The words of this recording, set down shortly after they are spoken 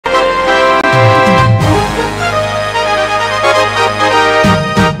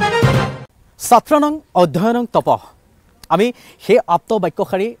ছাত্ৰানং অধ্যয়নং তপঃ আমি সেই আপ্ত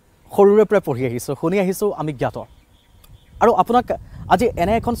বাক্যশাৰী সৰুৰে পৰা পঢ়ি আহিছোঁ শুনি আহিছোঁ আমি জ্ঞাত আৰু আপোনাক আজি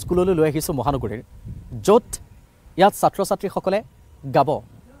এনে এখন স্কুললৈ লৈ আহিছোঁ মহানগৰীৰ য'ত ইয়াত ছাত্ৰ ছাত্ৰীসকলে গাব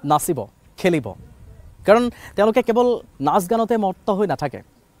নাচিব খেলিব কাৰণ তেওঁলোকে কেৱল নাচ গানতে মত্ত হৈ নাথাকে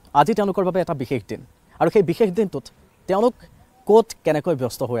আজি তেওঁলোকৰ বাবে এটা বিশেষ দিন আৰু সেই বিশেষ দিনটোত তেওঁলোক ক'ত কেনেকৈ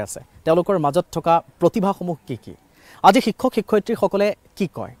ব্যস্ত হৈ আছে তেওঁলোকৰ মাজত থকা প্ৰতিভাসমূহ কি কি আজি শিক্ষক শিক্ষয়িত্ৰীসকলে কি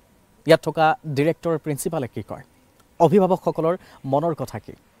কয় ইয়াত থকা ডিৰেক্টৰ প্ৰিন্সিপালে কি কয় অভিভাৱকসকলৰ মনৰ কথা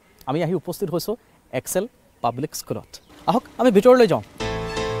কি আমি আহি উপস্থিত হৈছোঁ এক্সেল পাব্লিক স্কুলত আহক আমি ভিতৰলৈ যাওঁ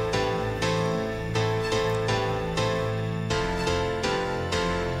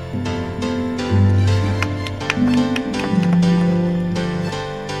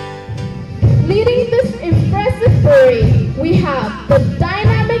Leading this impressive parade, we have the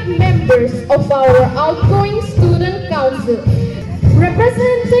dynamic members of our outgoing student council,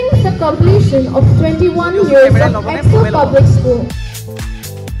 representing the completion of 21 years of Axel Public School.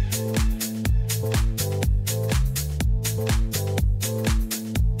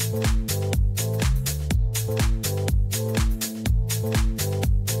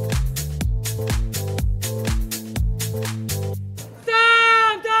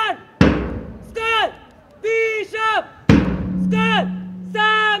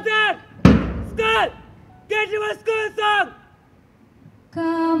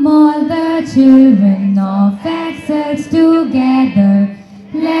 Come all the children of Axel together,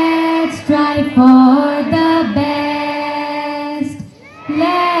 let's strive for the best.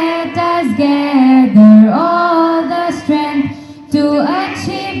 Let us gather all the strength to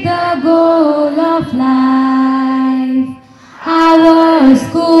achieve the goal of life. Our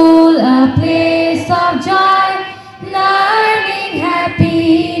school, a place of joy, learning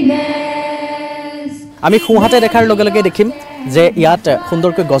happiness. আমি খুঁহাতে দেখাৰ লগে লগে দেখিম যে ইয়াত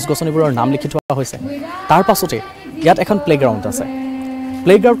সুন্দৰকৈ গছ-গছনিবোৰৰ নাম লিখি থোৱা হৈছে তাৰ পাছতে ইয়াত এখন প্লেগ্ৰাউণ্ড আছে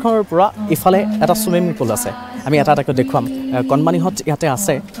প্লেগ্ৰাউণ্ডখনৰ পৰা ইফালে এটা ছুইমিং পুল আছে আমি এটা এটাকৈ দেখুৱাম কণমানিহঁত ইয়াতে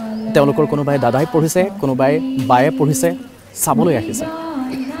আছে তেওঁলোকৰ কোনোবাই দাদাই পঢ়িছে কোনোবাই বায়ে পঢ়িছে চাবলৈ আহিছে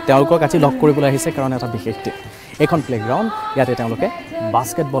তেওঁলোকক আজি লগ কৰিবলৈ আহিছে কাৰণ এটা বিশেষ দিন এইখন প্লেগ্ৰাউণ্ড ইয়াতে তেওঁলোকে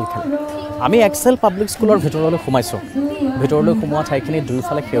বাস্কেটবল খেলে আমি এক্সেল পাব্লিক স্কুলৰ ভিতৰলৈ সোমাইছোঁ ভিতৰলৈ সোমোৱা ঠাইখিনি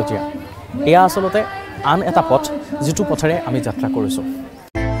দুয়োফালে সেউজীয়া এয়া আচলতে আন এটা পথ যিটো পথেৰে আমি যাত্ৰা কৰিছোঁ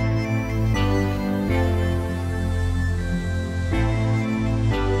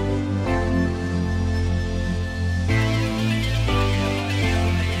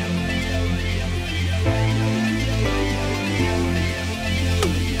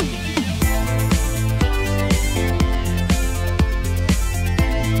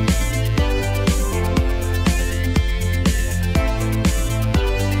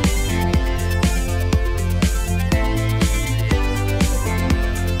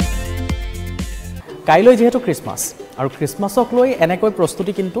কাইলৈ যেহেতু ক্ৰিসমাস আৰু ক্ৰিসমাসক লৈ এনেকৈ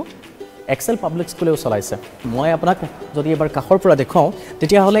প্ৰস্তুতি কিন্তু এক্সেল পাব্লিক স্কুলেও চলাইছে মই আপোনাক যদি এবাৰ কাখৰ পৰা দেখাও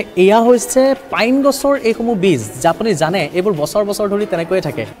তেতিয়া হলে এয়া হৈছে পাইন গছৰ এইসমূহ বীজ যা আপুনি জানে এইবোৰ বছৰ বছৰ ধৰি তেনেকৈ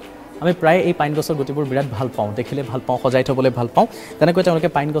থাকে আমি প্ৰায় এই পাইন গছৰ গুটিবোৰ বিৰাট ভাল পাওঁ দেখিলে ভাল পাওঁ সজাই থবলৈ ভাল পাওঁ তেনেকৈ তেওঁলোকে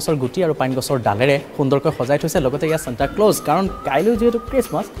পাইন গছৰ গুটি আৰু পাইন গছৰ ডালেৰে সুন্দৰকৈ সজাই থৈছে লগতে ইয়া সান্তা ক্লজ কাৰণ কাইলৈ যেহেতু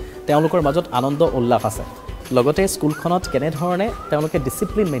ক্ৰিসমাস তেওঁলোকৰ মাজত আনন্দ উল্লাস আছে লগতে স্কুলখনত কেনে ধৰণে তেওঁলোকে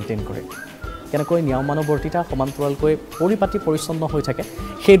ডিসিপ্লিন মেইনটেইন কৰে কেনেকৈ নিয়মানুবৰ্তিতা সমান্তৰালকৈ পৰিপাটি পৰিচ্ছন্ন হৈ থাকে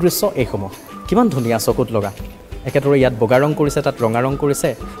সেই দৃশ্য এইসমূহ কিমান ধুনীয়া চকুত লগা একেদৰে ইয়াত বগা ৰং কৰিছে তাত ৰঙা ৰং কৰিছে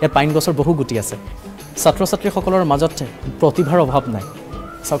ইয়াত পাইন গছৰ বহু গুটি আছে ছাত্ৰ ছাত্ৰীসকলৰ মাজত প্ৰতিভাৰ অভাৱ নাই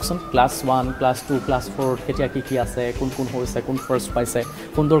চাওকচোন ক্লাছ 1 ক্লাছ 2 ক্লাছ 4 কেতিয়া কি আছে কোন কোন হৈছে কোন ফাৰ্ষ্ট পাইছে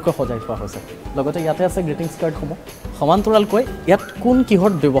সুন্দৰকৈ সজাই থোৱা হৈছে লগতে ইয়াতে আছে গ্ৰিটিংছ কাৰ্ডসমূহ সমান্তৰালকৈ ইয়াত কোন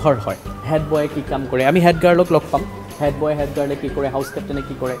কিহত ব্যৱহাৰ হয় হেড বয়ে কি কাম কৰে আমি হেড গাৰ্লক লগ পাম হেড বয় হেড গাৰ্লে কি কৰে হাউস কেপ্টেনে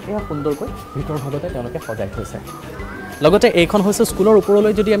কি কৰে এয়া সুন্দৰকৈ ভিতৰ ভাগতে তেওঁলোকে সজাই থৈছে লগতে এইখন হৈছে স্কুলৰ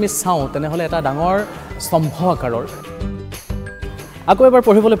ওপৰলৈ যদি আমি চাওঁ তেনেহলে এটা ডাঙৰ স্তম্ভ আকাৰৰ আকৌ এবাৰ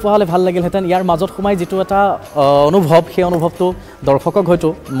পঢ়িবলৈ পোৱা হলে ভাল লাগিলহেঁতেন ইয়াৰ মাজত সোমাই যিটো এটা অনুভৱ সেই অনুভৱটো দৰ্শকক হয়তো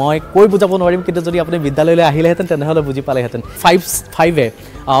মই কৈ বুজাব নোৱাৰিম কিন্তু যদি আপুনি বিদ্যালয়লৈ আহিলেহেঁতেন তেনেহলে বুজি পালেহেঁতেন 5A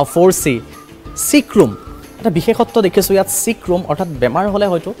 4C সিক ৰুম এটা বিশেষত্ব দেখিছোঁ ইয়াত সিক ৰুম অৰ্থাৎ বেমাৰ হ'লে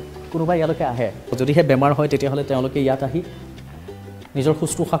হয়তো কোনোবা ইয়ালৈকে আহে যদিহে বেমাৰ হয় তেতিয়াহ'লে তেওঁলোকে ইয়াত আহি নিজৰ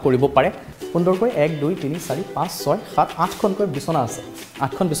শুশ্ৰূষা কৰিব পাৰে সুন্দৰকৈ 1 2 3 4 5 6 7 8খনকৈ বিছনা আছে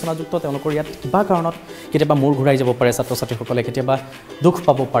 8খন বিছনাযুক্ত তেওঁলোকৰ ইয়াত কিবা কাৰণত কেতিয়াবা মূৰ ঘূৰাই যাব পাৰে ছাত্ৰ ছাত্ৰীসকলে কেতিয়াবা দুখ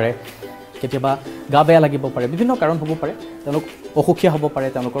পাব পাৰে কেতিয়াবা গা বেয়া লাগিব পাৰে বিভিন্ন কাৰণ হ'ব পাৰে তেওঁলোক অসুখীয়া হ'ব পাৰে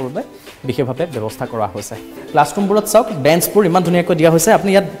তেওঁলোকৰ বাবে বিশেষভাৱে ব্যৱস্থা কৰা হৈছে ক্লাছৰুমবোৰত চাওক বেঞ্চবোৰ ইমান ধুনীয়াকৈ দিয়া হৈছে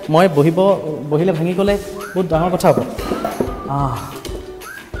আপুনি ইয়াত মই বহিলে ভাঙি গ'লে বহুত ডাঙৰ কথা হ'ব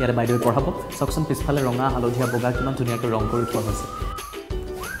ইয়াৰে বাইদেৱে পঢ়াব চাওকচোন পিছফালে ৰঙা হালধীয়া বগা কিমান ধুনীয়াকৈ ৰং কৰি থোৱা হৈছে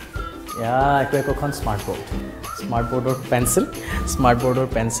একোখন স্মাৰ্ট বৰ্ডৰ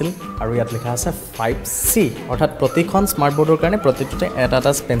পেঞ্চিল আৰু ইয়াত লিখা আছে 5C অৰ্থাৎ প্ৰতিখন স্মাৰ্ট বৰ্ডৰ কাৰণে প্ৰতিটোতে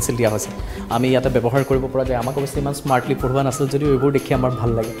এটা পেঞ্চিল দিয়া হৈছে আমি ইয়াতে ব্যৱহাৰ কৰিব পৰা যায় আমাক অৱশ্যে ইমান স্মাৰ্টলি পঢ়োৱা নাছিল যদিও এইবোৰ দেখি আমাৰ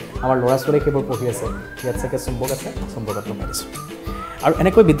ভাল লাগে আমাৰ ল'ৰা ছোৱালীয়ে সেইবোৰ পঢ়ি আছে ইয়াত চাগে চুম্বক আছে চুম্বকত লগাই দিছোঁ আৰু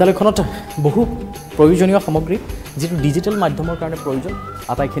এনেকৈ বিদ্যালয়খনত বহু প্ৰয়োজনীয় সামগ্ৰী যিটো ডিজিটেল মাধ্যমৰ কাৰণে প্ৰয়োজন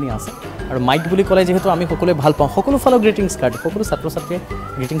আটাইখিনি আছে আৰু মাইক বুলি ক'লে যিহেতু আমি সকলোৱে ভাল পাওঁ সকলো ফালৰ গ্ৰিটিংছ কাৰ্ড সকলো ছাত্ৰ ছাত্ৰীয়ে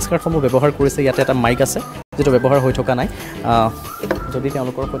গ্ৰিটিংছ কাৰ্ডসমূহ ব্যৱহাৰ কৰিছে ইয়াতে এটা মাইক আছে যেটো ব্যৱহাৰ হৈ থকা নাই যদি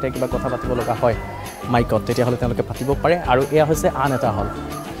তেওঁলোকৰ সৈতে কিবা কথা পাতিব লগা হয় মাইকত তেতিয়াহ'লে তেওঁলোকে পাতিব পাৰে আৰু এয়া হৈছে আন এটা হল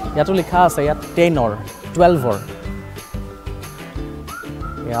ইয়াতো লিখা আছে ইয়াত 10ৰ 12ৰ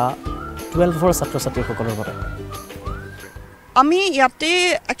এয়া 12ৰ ছাত্ৰ ছাত্ৰীসকলৰ বাবে Ami yate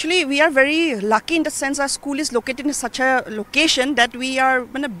actually we are very lucky in the sense our school is located in such a location that we are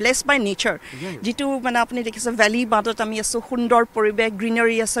blessed by nature. Jitu apni dekhise valley badot ami aso sundor poribek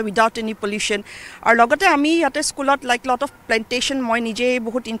greenery ase without any pollution. Ar logote ami yate schoolot like lot of plantation moi nije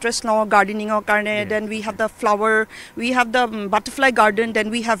bahut interest now gardening or karne then we have the flower we have the butterfly garden then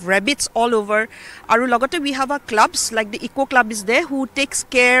we have rabbits all over. Aru logote we have our clubs like the eco club is there who takes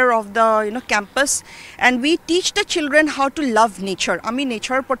care of the campus and we teach the children how to love nature ami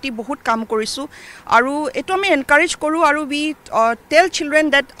nature proti bahut kam korisu aru eto ami encourage koru aru we tell children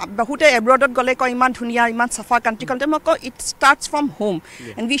that bahute abroad gole ko iman dhunia iman safa country kolte mako it starts from home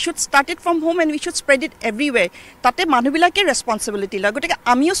and we should start it from home and we should spread it everywhere tate manu bilake responsibility lagoteke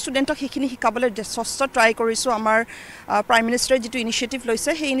amio student ok hekini hikabole sosto try korisu amar prime minister jitu initiative loise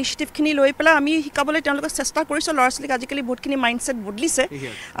he initiative khini loi pela ami hikabole tanlok chesta korisu loraslik ajikali bahut khini mindset bodlise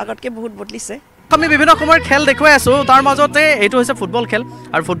agotke bahut bodlise আমি বিভিন্ন সময়ৰ খেল দেখুৱাই আছো তাৰ মাজতে এইটো হৈছে ফুটবল খেল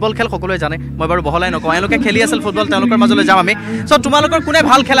আৰু ফুটবল খেল সকলোৱে জানে মই বাৰু বহলাই নকওঁ এওঁলোকে খেলি আছিল ফুটবল তেওঁলোকৰ মাজলৈ যাম আমি সো তোমালোকৰ কোনে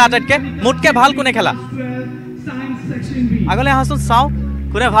ভাল খেলা আটাইতকৈ মোতকে ভাল কোনে খেলা আগলৈ আহাচোন চাওঁ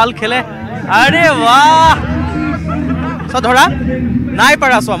কোনে ভাল খেলে আৰে বাহ সো ধৰা নাই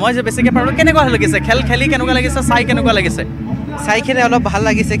পাৰা চোৱা মই যে বেছিকৈ পাৰোঁ কেনেকুৱা লাগিছে খেল খেলি কেনেকুৱা লাগিছে চাই কেনেকুৱা লাগিছে চাই খেলি অলপ ভাল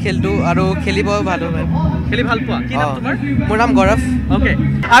লাগিছে খেলটো আৰু খেলিবও ভালো হয় খেলি ভাল পোৱা কি নাম তোমাৰ মোৰ নাম গৌৰৱ ওকে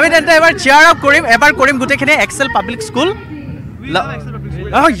আমি তেন্তে এবাৰ চিয়াৰ আপ কৰিম এবাৰ কৰিম গোটেইখিনি Excel public school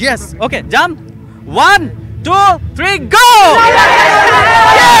Oh yes okay jump 1 2 3 go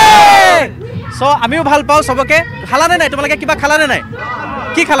so আমিও ভাল পাও সবকে খালানে নাই তোমালোকে কিবা খালানে নাই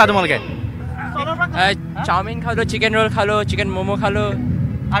কি খালা তোমালোকে চাউমিন খালো চিকেন রোল খালো চিকেন মোমো খালো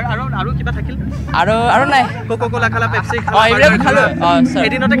আৰু কিবা থাকিল আৰু নাই কোকো কোলা খালা পেপসি এইবিলাক খালো স্যাৰ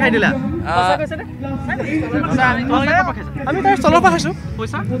এদিনতে খাই দিলা পইচা কৈছে নে আমি তাৰ চলৰ পৰা খাইছো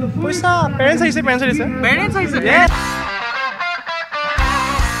পইচা পেৰেন্টছ আহিছে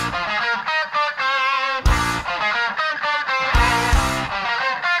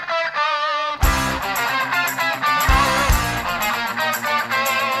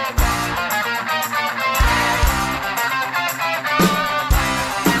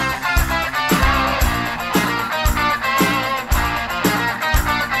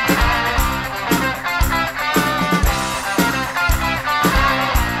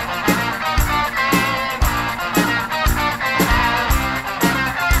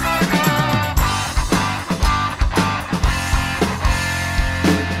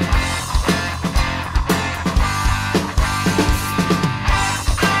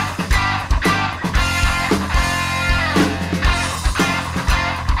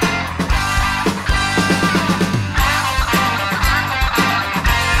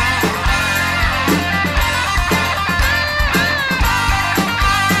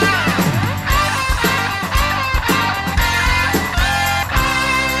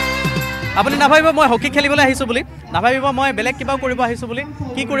আপুনি নাভাবিব মই হকি খেলিবলৈ আহিছো বুলি নাভাবিব মই বেলেগ কিবা কৰিব আহিছো বুলি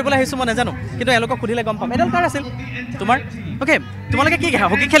কি কৰিবলৈ আহিছো মই নাজানো কিন্তু এলোকক খুদিলে গম পাম এডাল কাৰ আছিল তোমাৰ ওকে তোমালোকে কি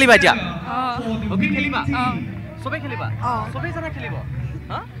হকি খেলিবা এতিয়া হকি খেলিবা সবে খেলিবা সবে জানা খেলিব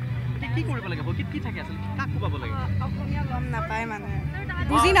হা কি কৰিব লাগে হকিত কি থাকে আছিল কাক কুবাব লাগে অসমীয়া গম নাপায় মানে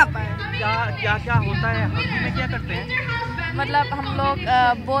বুজি নাপায় क्या होता है हॉकी में क्या करते हैं मतलब हम लोग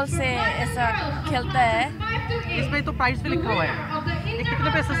बॉल से ऐसा खेलता है इसमें तो प्राइस भी लिखा हुआ है ये कितने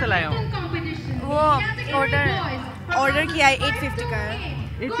पैसे से लाए हो वो ऑर्डर किया है 850 का है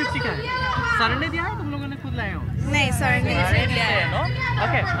 850 का है सर ने दिया है तुम लोगों ने खुद लाए हो नहीं सर ने दिया है नो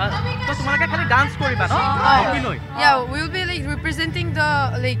ओके तो तुम्हारा खाली डांस करिबा no hockey no yeah we will be like representing the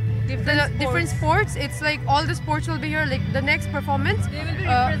like different sports it's like all the sports will be here like the next performance they will be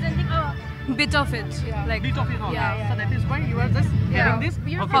representing a bit of it like bit of it yeah so that is why you are just getting this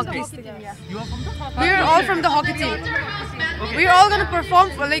hockey team you are from the we are all from the hockey team we are all going to perform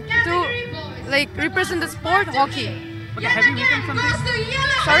for like to like represent the sport hockey. Okay, have you written something?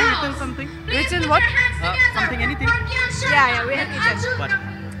 Sorry? Written something? Written what? Something, anything? Yeah, we have written. What?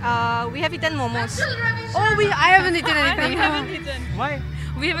 We have eaten momos. Oh, I haven't eaten anything. Why?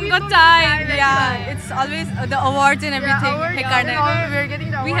 We haven't got time. Yeah, it's always the awards and everything. We're getting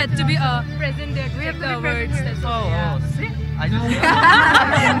the We had to be present there to take the awards. Oh, see? I just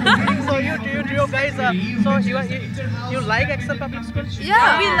so you guys so you like Axel Public School?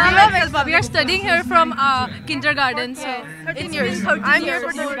 Yeah, we love Axel. We are studying here from kindergarten, so 13 years. I'm here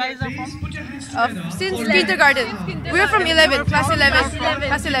for You guys are from? since kindergarten. We're from 11, class 11.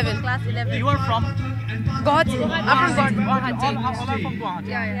 Class 11. You are from Guwahati. I'm from Guwahati. All are from Guwahati.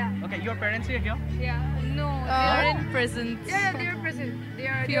 Yeah. Okay, your parents are here? no, they are in present. Yeah, they're present.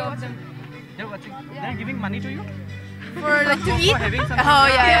 Few of them. They're watching. They're giving money to you? For like to eat. For having something? Oh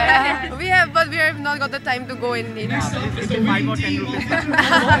yeah. We have, but we have not got the time to go and eat. It's 5 or 10 rupees.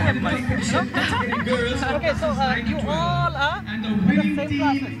 Okay, so you all are in the same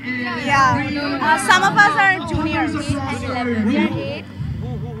classes? Yeah. Some of us are juniors. 8 and 11. We are 8. Who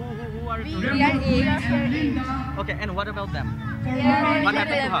are We are 8. Okay, and what about them? What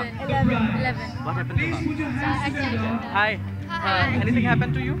happened to her? 11. What happened to her? Hi. Anything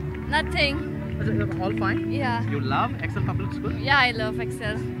happened to you? Nothing. Is it all fine? Yeah. You love Axel Public School? Yeah, I love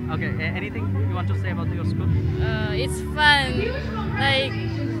Axel. Okay, anything you want to say about your school? It's fun. Like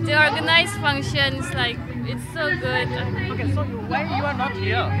they organize functions. Like it's so good. Okay, so why you are not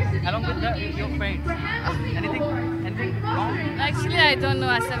here along with your friends? Anything wrong? Actually, I don't know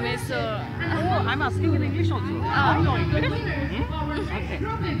Assamese, so. Oh, I'm asking in English also. I know English. Okay.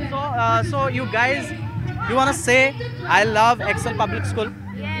 So you guys, you wanna say I love Axel Public School?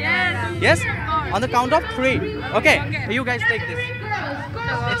 Yes. Yes? On the count of 3. Okay. You guys take this.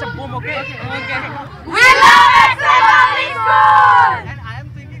 It's a boom, okay? We love Axel Public School. And I am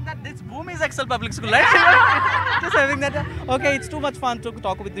thinking that this boom is Axel Public School, right? Just having that. Okay, it's too much fun to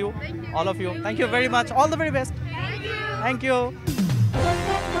talk with you. All of you. Thank you very much. All the very best. Thank you.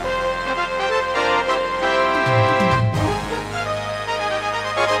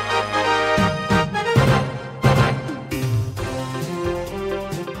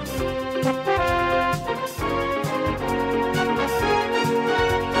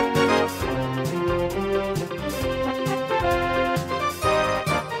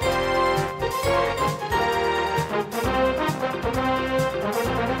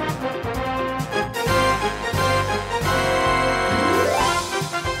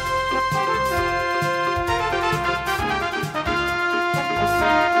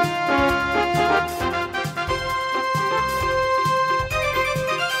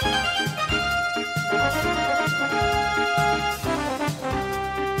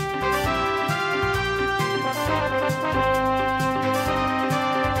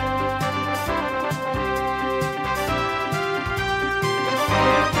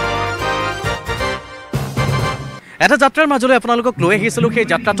 এটা যাত্ৰাৰ মাজলৈ আপোনালোকক লৈ আহিছিলোঁ সেই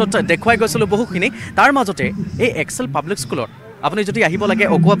যাত্ৰাটোত দেখুৱাই গৈছিলোঁ বহুখিনি তাৰ মাজতে এই এক্সেল পাব্লিক স্কুলত আপুনি যদি আহিব লাগে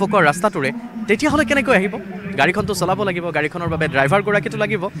অকুৱা পকুৱা ৰাস্তাটোৰে তেতিয়াহ'লে কেনেকৈ আহিব গাড়ীখনটো চলাব লাগিব গাড়ীখনৰ বাবে ড্ৰাইভাৰ গৰাকীটো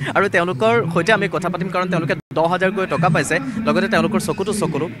লাগিব আৰু তেওঁলোকৰ সৈতে আমি কথা পাতিম কাৰণ তেওঁলোকে 10,000 কৈ টকা পাইছে লগতে তেওঁলোকৰ চকুটো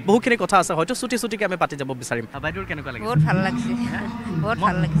বহুখিনি কথা আছে হয়তো ছুটিকে আমি পাতি যাব বিচাৰিম বাইদেউৰ কেনেকুৱা লাগে বহুত ভাল লাগিছে বহুত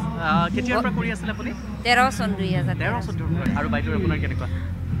ভাল লাগিছে কেতিয়াৰ পৰা কৰি আছিল আপুনি 13 চন 2013 আৰু বাইদেউৰ আপোনাৰ কেনেকুৱা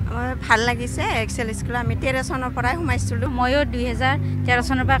ভাল লাগিছে এক্সেল স্কুল আমি 13 চনৰ পৰাই সোমাইছিলোঁ ময়ো 2013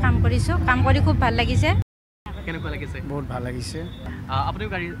 চনৰ পৰা কাম কৰিছোঁ কাম কৰি খুব ভাল লাগিছে কেনেকুৱা লাগিছে বহুত ভাল লাগিছে আপুনিও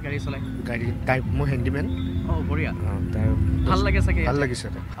গাড়ী চলাই গাড়ী মই হেণ্ডিমেন বঢ়িয়া ভাল লাগে চাগে ভাল লাগিছে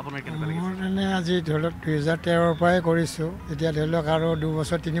আপোনাৰ কেনেকুৱা লাগিছে মোৰ মানে আজি ধৰি লওক 2013 পৰাই কৰিছোঁ এতিয়া ধৰি লওক আৰু 2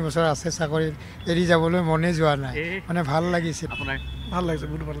 বছৰ 3 বছৰ আছে চাকৰি এৰি যাবলৈ মনে যোৱা নাই মানে ভাল লাগিছে আপোনাৰ ভাল লাগিছে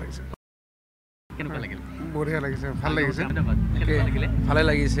বহুত ভাল লাগিছে কেনেকুৱা লাগিল বঢ়িয়া লাগিছে ভাল লাগিছে ভালে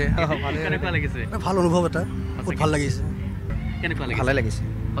লাগিছে কেনেকুৱা লাগিছে ভাল অনুভৱ এটা বহুত ভাল লাগিছে কেনেকুৱা লাগিছে ভালে লাগিছে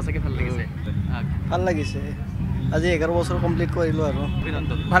সঁচাকৈ ভাল লাগিছে ভাল লাগিছে আজি 11 বছৰ কমপ্লিট কৰিলোঁ আৰু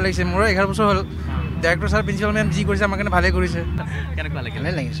ভাল লাগিছে মোৰ 11 বছৰ হ'ল ডাইৰেক্টৰ ছাৰ প্ৰিন্সিপাল মেম যি কৰিছে আমাৰ কাৰণে ভালে কৰিছে কেনেকুৱা লাগিল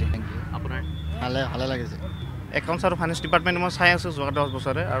ভালে লাগিছে আপোনাৰ ভালে লাগিছে একাউণ্টছ আৰু ফাইনেন্স ডিপাৰ্টমেণ্ট মই চাই আছোঁ যোৱা 10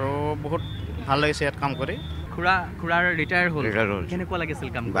 বছৰে আৰু বহুত ভাল লাগিছে ইয়াত কাম কৰি খুৰাৰ ৰিটায়াৰ হ'ল কেনেকুৱা লাগিছিল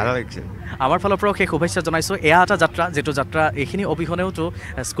কাম ভাল লাগিছে আমাৰ ফালৰ পৰাও সেই শুভেচ্ছা জনাইছোঁ এয়া এটা যাত্ৰা যিটো যাত্ৰা এইখিনি অবিহনেওতো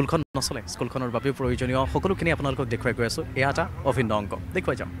স্কুলখন নচলে স্কুলখনৰ বাবেও প্ৰয়োজনীয় সকলোখিনি আপোনালোকক দেখুৱাই গৈ আছোঁ এয়া এটা অভিন্ন অংক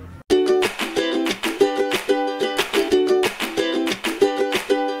দেখুৱাই যাম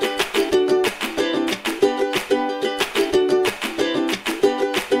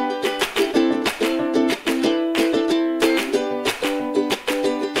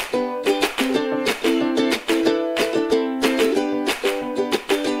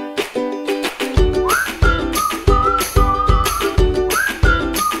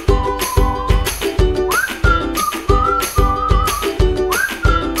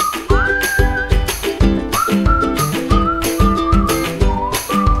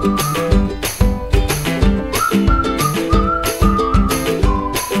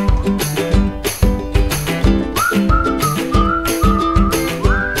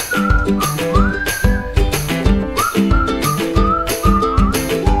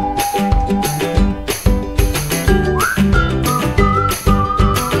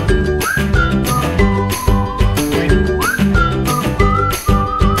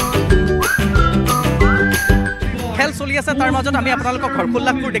মাজত আমি আপোনালোকক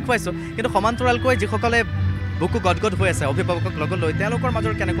ঘৰখোল্লাসবোৰ দেখুৱাইছোঁ কিন্তু সমান্তৰালকৈ যিসকলে বুকু গদগদ হৈ আছে অভিভাৱকক লগত লৈ তেওঁলোকৰ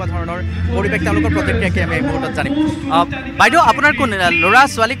মাজৰ কেনেকুৱা ধৰণৰ পৰিৱেশ তেওঁলোকৰ প্ৰতিক্ৰিয়া কি আমি এই মুহূৰ্তত জানিম বাইদেউ আপোনাৰ কোন ল'ৰা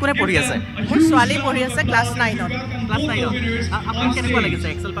ছোৱালী কোনে পঢ়ি আছে মোৰ ছোৱালী পঢ়ি আছে ক্লাছ 9ত আপুনি কেনেকুৱা লাগিছে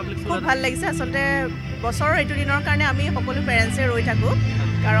এক্সেল পাব্লিক খুব ভাল লাগিছে আচলতে বছৰৰ এইটো দিনৰ কাৰণে আমি সকলো পেৰেণ্টছে ৰৈ থাকোঁ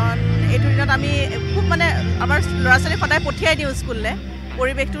কাৰণ এইটো দিনত আমি খুব মানে আমাৰ ল'ৰা ছোৱালী সদায় পঠিয়াই দিওঁ স্কুললৈ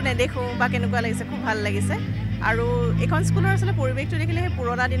পৰিৱেশটো নেদেখোঁ বা কেনেকুৱা লাগিছে খুব ভাল লাগিছে আৰু এইখন স্কুলৰ আচলতে পৰিৱেশটো দেখিলে সেই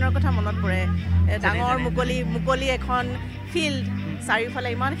পুৰণা দিনৰ কথা মনত পৰে ডাঙৰ মুকলি এখন ফিল্ড চাৰিওফালে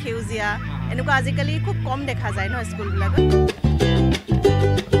ইমান সেউজীয়া এনেকুৱা আজিকালি খুব কম দেখা যায় ন স্কুলবিলাকত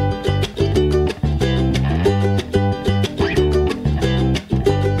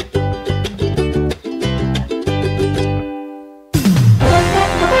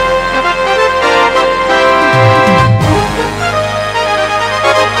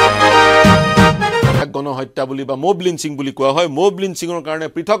গণহত্যা বুলি বা মব লিঞ্চিং বুলি কোৱা হয় মব লিঞ্চিঙৰ কাৰণে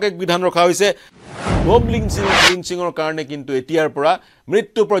পৃথক এক বিধান ৰখা হৈছে মব লিঞ্চিঙৰ কাৰণে কিন্তু এতিয়াৰ পৰা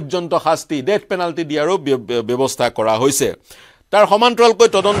মৃত্যু পৰ্যন্ত শাস্তি ডেথ পেনাল্টি দিয়াৰো ব্যৱস্থা কৰা হৈছে তাৰ সমান্তৰালকৈ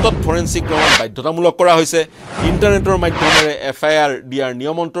তদন্তত ফৰেনচিক প্ৰমাণ বাধ্যতামূলক কৰা হৈছে ইণ্টাৰনেটৰ মাধ্যমেৰে এফআইআৰ দিয়াৰ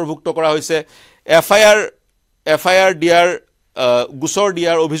নিয়ম অন্তৰ্ভুক্ত কৰা হৈছে এফআইআৰ দিয়াৰ গোচৰ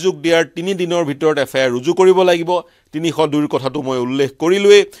দিয়াৰ অভিযোগ দিয়াৰ 3 দিনৰ ভিতৰত এফআইআৰ ৰুজু কৰিব লাগিব 302ৰ কথাটো মই উল্লেখ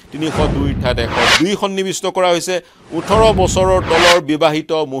কৰিলোৱেই 302ৰ ঠাইত 102 সন্নিবিষ্ট কৰা হৈছে 18 বছৰৰ তলৰ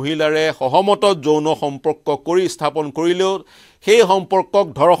বিবাহিত মহিলাৰে সহমতত যৌন সম্পৰ্ক কৰি স্থাপন কৰিলেও সেই সম্পৰ্কক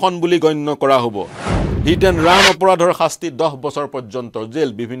ধৰ্ষণ বুলি গণ্য কৰা হ'ব হিট এণ্ড ৰান অপৰাধৰ শাস্তি 10 বছৰ পৰ্যন্ত জেল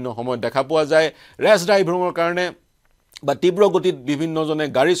বিভিন্ন সময়ত দেখা পোৱা যায় ৰেছ ড্ৰাইভিঙৰ কাৰণে বা তীব্ৰ গতিত বিভিন্নজনে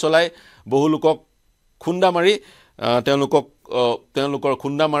গাড়ী চলাই বহু লোকক খুন্দা মাৰি তেওঁলোকৰ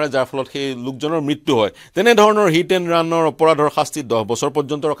খুন্দা মাৰে যাৰ ফলত সেই লোকজনৰ মৃত্যু হয় তেনে ধৰণৰ হিট এণ্ড ৰানৰ অপৰাধৰ শাস্তি 10 বছৰ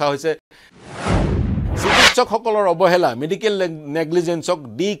পৰ্যন্ত ৰখা হৈছে চিকিৎসকসকলৰ অৱহেলা মেডিকেল নেগলিজেন্সক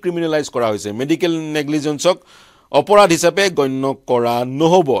ডিক্ৰিমিনেলাইজ কৰা হৈছে মেডিকেল নেগলিজেন্সক অপৰাধ হিচাপে গণ্য কৰা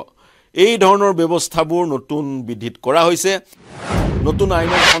নহ'ব এই ধৰণৰ ব্যৱস্থাবোৰ নতুন বিধিত কৰা হৈছে নতুন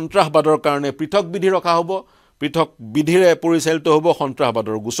আইনত সন্ত্ৰাসবাদৰ কাৰণে পৃথক বিধি ৰখা হ'ব পৃথক বিধিৰে পৰিচালিত হ'ব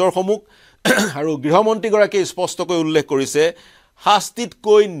সন্ত্ৰাসবাদৰ গোচৰসমূহ আৰু গৃহমন্ত্ৰীগৰাকীয়ে স্পষ্টকৈ উল্লেখ কৰিছে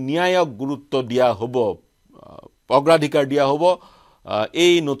শাস্তিতকৈ ন্যায়ক গুৰুত্ব দিয়া হ'ব অগ্ৰাধিকাৰ দিয়া হ'ব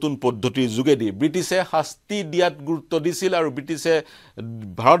এই নতুন পদ্ধতিৰ যোগেদি ব্ৰিটিছে শাস্তি দিয়াত গুৰুত্ব দিছিল আৰু ব্ৰিটিছে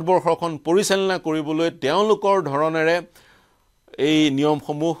ভাৰতবৰ্ষখন পৰিচালনা কৰিবলৈ তেওঁলোকৰ ধৰণেৰে এই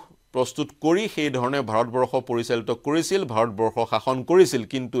নিয়মসমূহ প্ৰস্তুত কৰি সেই ধৰণে ভাৰতবৰ্ষ পৰিচালিত কৰিছিল ভাৰতবৰ্ষ শাসন কৰিছিল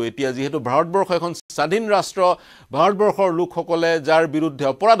কিন্তু এতিয়া যেহেতু ভাৰতবৰ্ষ এখন স্বাধীন ৰাষ্ট্ৰ ভাৰতবৰ্ষৰ লোকসকলে যাৰ বিৰুদ্ধে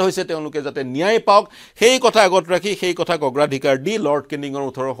অপৰাধ হৈছে তেওঁলোকে যাতে ন্যায় পাওক সেই কথা আগত ৰাখি সেই কথাক অগ্ৰাধিকাৰ দি লৰ্ড কেনিঙৰ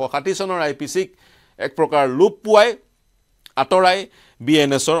 1860 চনৰ আইপিচিক এক প্ৰকাৰ লোপ পুৱাই আতৰাই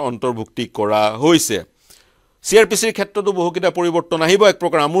বিএনএছৰ অন্তৰ্ভুক্তি কৰা হৈছে সিআৰপিচিৰ ক্ষেত্ৰতো বহুকেইটা পৰিৱৰ্তন আহিব এক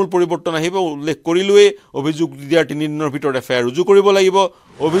প্ৰকাৰ আমূল পৰিৱৰ্তন আহিব উল্লেখ কৰিলোৱে অভিযোগ দিয়াৰ 3 দিনৰ ভিতৰত এফআইআৰ ৰুজু কৰিব লাগিব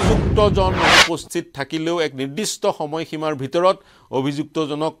অভিযুক্তজন উপস্থিত থাকিলেও এক নিৰ্দিষ্ট সময়সীমাৰ ভিতৰত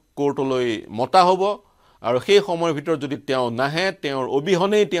অভিযুক্তজনক কোৰ্টলৈ মতা হ'ব আৰু সেই সময়ৰ ভিতৰত যদি তেওঁ নাহে তেওঁৰ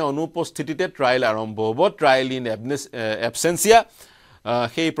অবিহনেই তেওঁ অনুপস্থিতিতে ট্ৰায়েল আৰম্ভ হ'ব ট্ৰায়েল ইন এবসেন্সিয়া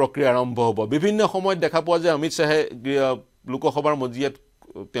সেই প্ৰক্ৰিয়া আৰম্ভ হ'ব বিভিন্ন সময়ত দেখা পোৱা যায় অমিত শাহে লোকসভাৰ মজিয়াত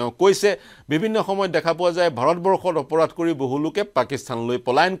তেওঁ কৈছে বিভিন্ন সময়ত দেখা পোৱা যায় ভাৰতবৰ্ষত অপৰাধ কৰি বহু লোকে পাকিস্তানলৈ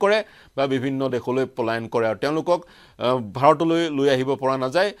পলায়ন কৰে বা বিভিন্ন দেশলৈ পলায়ন কৰে আৰু তেওঁলোকক ভাৰতলৈ লৈ আহিব পৰা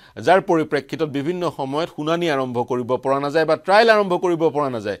নাযায় যাৰ পৰিপ্ৰেক্ষিতত বিভিন্ন সময়ত শুনানি আৰম্ভ কৰিব পৰা নাযায় বা ট্ৰায়েল আৰম্ভ কৰিব পৰা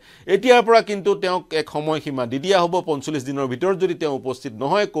নাযায় এতিয়াৰ পৰা কিন্তু তেওঁক এক সময়সীমা দি দিয়া হ'ব 45 দিনৰ ভিতৰত যদি তেওঁ উপস্থিত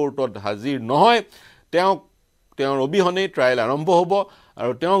নহয় কোৰ্টত হাজিৰ নহয় তেওঁৰ অবিহনে ট্ৰায়েল আৰম্ভ হ'ব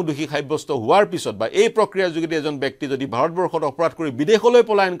আৰু তেওঁক দোষী সাব্যস্ত হোৱাৰ পিছত বা এই প্ৰক্ৰিয়াৰ যোগেদি এজন ব্যক্তি যদি ভাৰতবৰ্ষত অপৰাধ কৰি বিদেশলৈ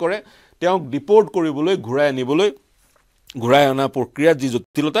পলায়ন কৰে তেওঁক ডিপোৰ্ট কৰিবলৈ ঘূৰাই অনা প্ৰক্ৰিয়াৰ যি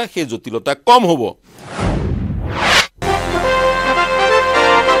জটিলতা সেই জটিলতা কম হ'ব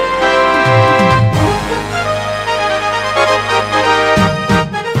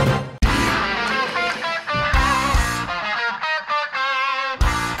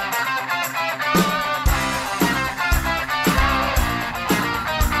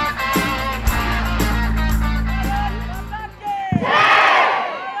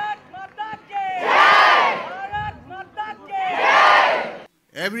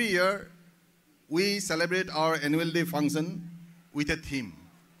Every year, we celebrate our annual day function with a theme.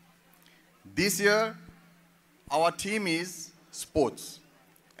 This year, our theme is sports,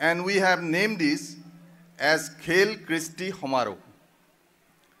 and we have named this as Khel Moharon.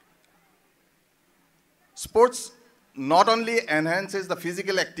 Sports not only enhances the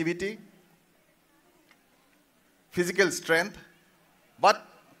physical activity, physical strength, but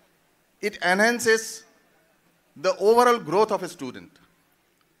it enhances the overall growth of a student.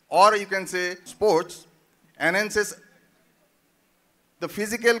 Or you can say sports enhances the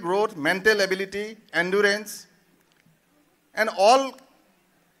physical growth, mental ability, endurance, and all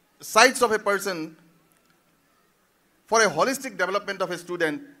sides of a person. For a holistic development of a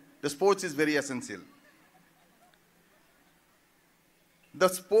student, the sports is very essential.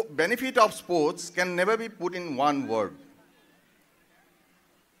 The benefit of sports can never be put in one word.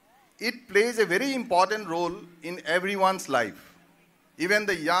 It plays a very important role in everyone's life, even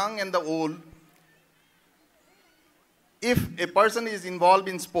the young and the old. If a person is involved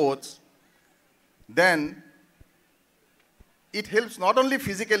in sports, then it helps not only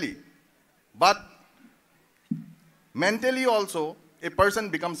physically, but mentally also a person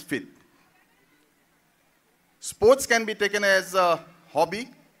becomes fit. Sports can be taken as a hobby,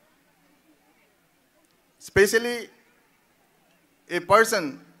 especially a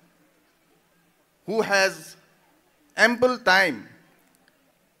person who has ample time.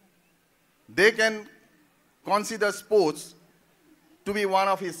 They can consider sports to be one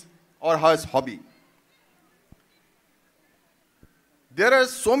of his or her hobby. There are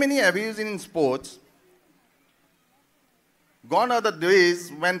so many avenues in sports. Gone are the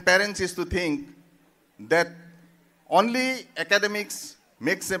days when parents used to think that only academics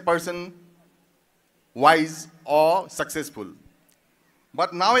makes a person wise or successful.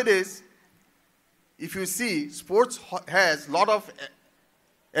 But nowadays, if you see, sports has a lot of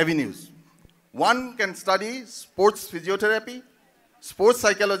avenues. One can study sports physiotherapy, sports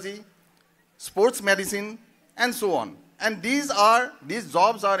psychology, sports medicine, and so on. And these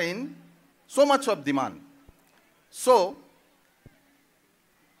jobs are in so much of demand. So,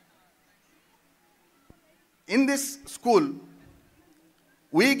 in this school,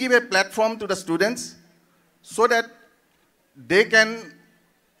 we give a platform to the students so that they can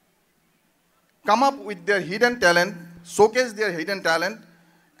come up with their hidden talent, showcase their hidden talent,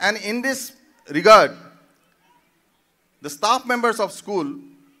 and in this regard, the staff members of school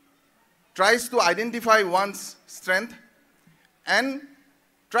tries to identify one's strength and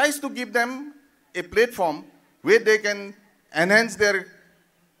tries to give them a platform where they can enhance their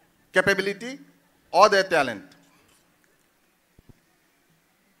capability or their talent.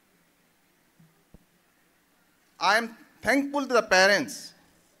 I am thankful to the parents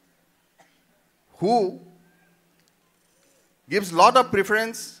who gives lot of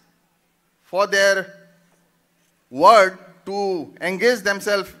preference for their word to engage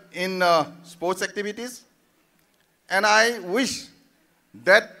themselves in sports activities, and I wish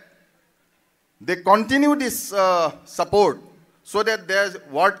that they continue this support so that their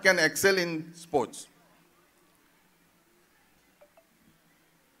word can excel in sports.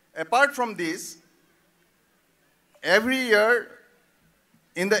 Apart from this, every year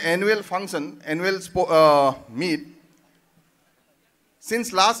in the annual function, annual meet,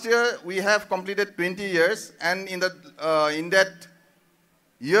 since last year we have completed 20 years, and in that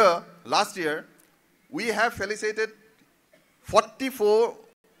year, last year, we have felicitated 44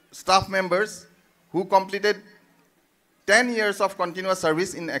 staff members who completed 10 years of continuous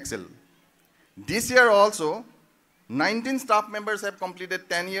service in Axel. This year also, 19 staff members have completed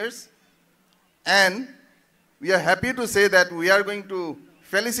 10 years, and we are happy to say that we are going to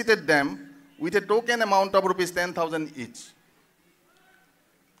felicitate them with a token amount of rupees 10,000 each.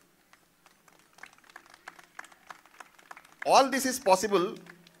 All this is possible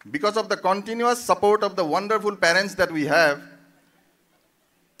because of the continuous support of the wonderful parents that we have,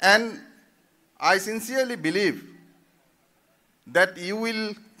 and I sincerely believe that you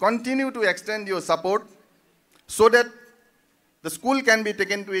will continue to extend your support so that the school can be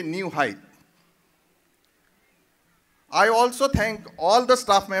taken to a new height. I also thank all the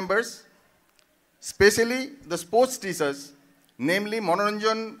staff members, especially the sports teachers, namely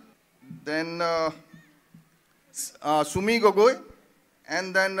Monoranjan, then Sumi Gogoi,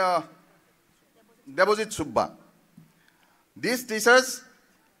 and then Debojit Subba. These teachers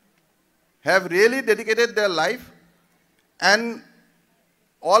have really dedicated their life, and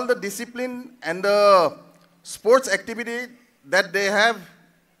all the discipline and the sports activity that they have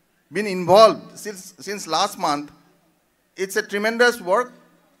been involved since last month, it's a tremendous work.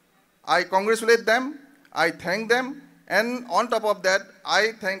 I congratulate them, I thank them, and on top of that,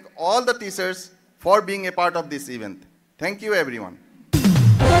 I thank all the teachers for being a part of this event. Thank you, everyone.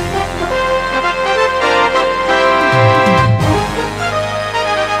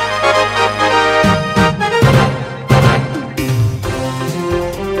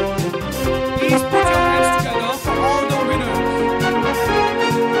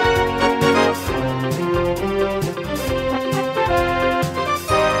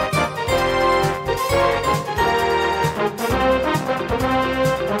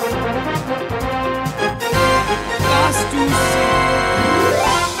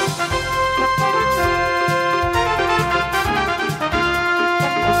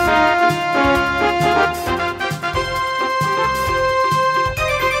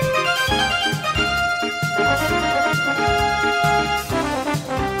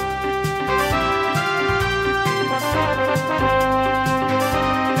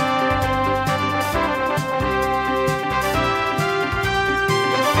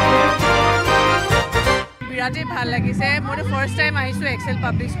 গুৱাহাটীত ভাল লাগিছে মোৰ first time আহিছোঁ Excel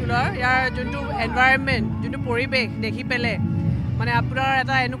public স্কুলৰ ইয়াৰ যোনটো environment যোনটো পৰিৱেশ দেখি পেলাই মানে আপোনাৰ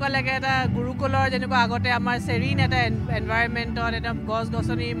এটা এনেকুৱা লাগে এটা গুৰুকুলৰ যেনেকুৱা আগতে আমাৰ চেৰিন এটা এনভাইৰনমেণ্টত এটা গছ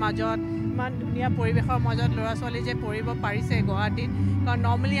গছনিৰ মাজত ইমান ধুনীয়া পৰিৱেশৰ মাজত ল'ৰা ছোৱালী যে পঢ়িব পাৰিছে গুৱাহাটীত কাৰণ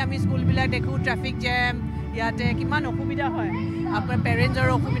নৰ্মেলি আমি স্কুলবিলাক দেখোঁ ট্ৰেফিক জেম ইয়াতে কিমান অসুবিধা হয় আপোনাৰ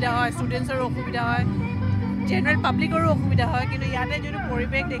পেৰেণ্টছৰো অসুবিধা হয় ষ্টুডেণ্টছৰো অসুবিধা হয় জেনেৰেল পাব্লিকৰো অসুবিধা হয় কিন্তু ইয়াতে যিটো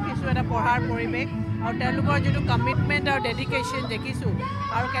পৰিৱেশ দেখিছোঁ এটা পঢ়াৰ পৰিৱেশ আৰু তেওঁলোকৰ যিটো কমিটমেণ্ট আৰু ডেডিকেশ্যন দেখিছোঁ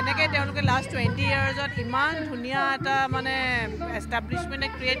আৰু কেনেকৈ তেওঁলোকে লাষ্ট 20 ইয়াৰ্ছত ইমান ধুনীয়া এটা মানে এষ্টাব্লিছমেণ্ট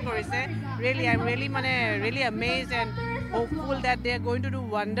ক্ৰিয়েট কৰিছে really I am really অমেজড and hopeful that they are going to do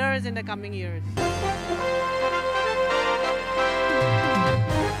wonders in the coming years.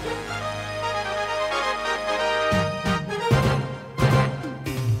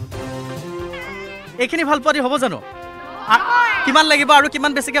 এইখিনি ভাল পোৱা হ'ব জানো কিমান লাগিব আৰু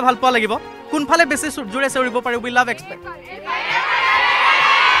কিমান বেছিকে ভাল পোৱা লাগিব কোনফালে বেছি জোৰে চৰিব পাৰি উই লাভ এক্সপেক্ট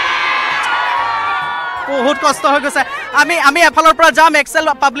বহুত কষ্ট হৈ গৈছে আমি এফালৰ পৰা যাম Excel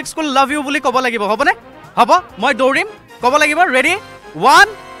public school love you বুলি ক'ব লাগিব হ'বনে হ'ব মই দৌৰিম ক'ব লাগিব ৰেডি 1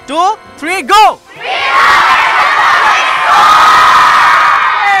 2 3 গো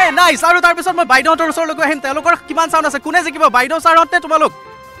নাইস আৰু তাৰ পিছত মই বাইদেউহঁতৰ ওচৰলৈকে আহিম তেওঁলোকৰ কিমান চাউণ্ড আছে কোনে জিকিব বাইদেউ ছাৰহঁতে তোমালোক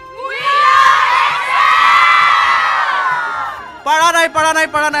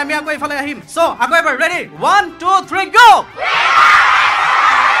পাৰা নাই আমি আকৌ ইফালে আহিম সো আকৌ এবাৰ ৰেডি 1 2 3 গো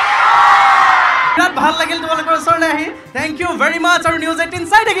ভাল লাগিল তোমালোকৰ ওচৰলৈ আহি থেংক ইউ ভেৰি মাছ আৰু নিউজ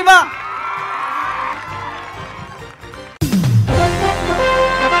 18 চাই থাকিবা